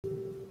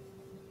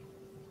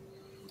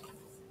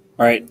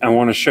All right, I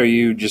want to show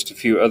you just a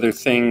few other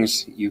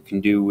things you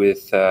can do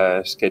with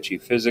Sketchy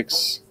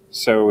Physics.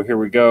 So here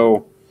we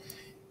go.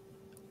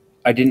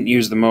 I didn't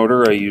use the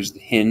motor, I used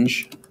the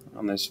hinge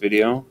on this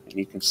video. And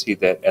you can see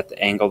that at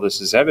the angle this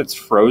is at, it's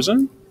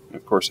frozen.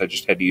 Of course, I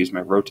just had to use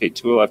my rotate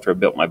tool after I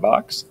built my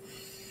box.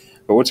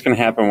 But what's going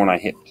to happen when I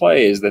hit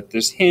play is that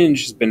this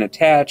hinge has been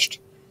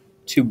attached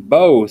to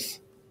both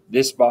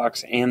this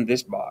box and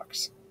this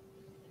box.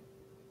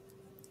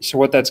 So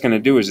what that's going to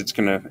do is it's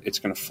going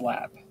to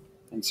flap.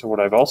 And so what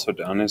I've also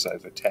done is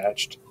I've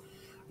attached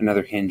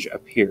another hinge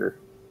up here.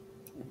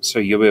 So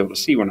you'll be able to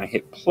see when I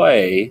hit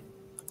play,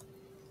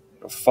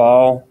 it'll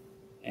fall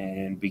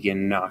and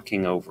begin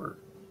knocking over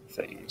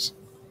things.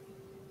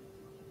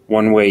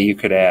 One way you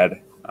could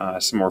add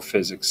some more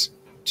physics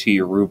to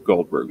your Rube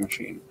Goldberg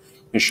machine.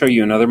 I'm going to show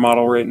you another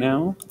model right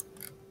now.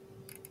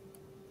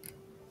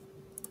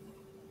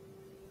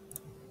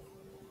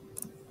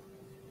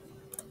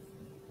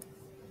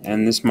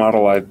 And this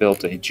model, I've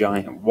built a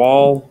giant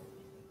wall,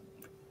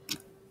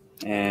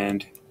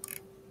 and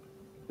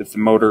with the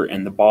motor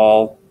and the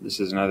ball,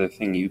 this is another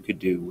thing you could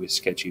do with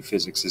Sketchy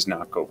Physics, is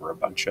knock over a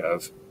bunch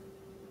of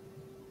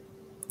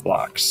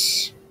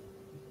blocks.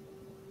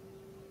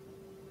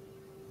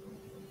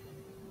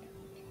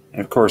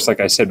 And of course, like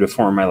I said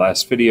before in my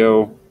last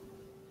video,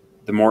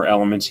 the more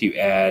elements you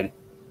add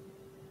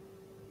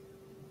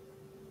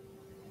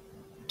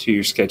to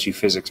your Sketchy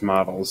Physics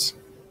models,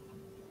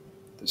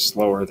 the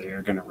slower they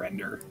are going to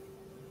render.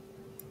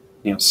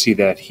 You'll see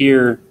that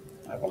here.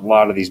 I have a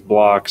lot of these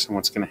blocks, and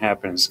what's going to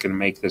happen is it's going to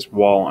make this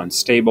wall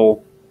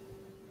unstable.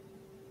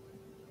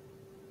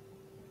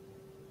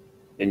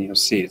 And you'll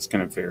see it's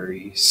going to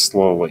very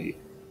slowly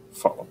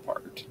fall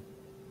apart.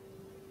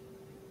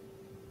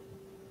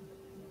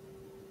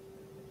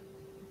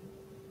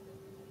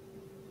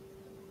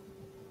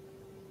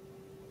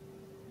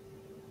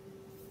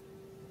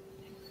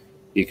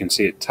 You can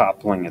see it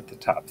toppling at the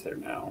top there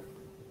now.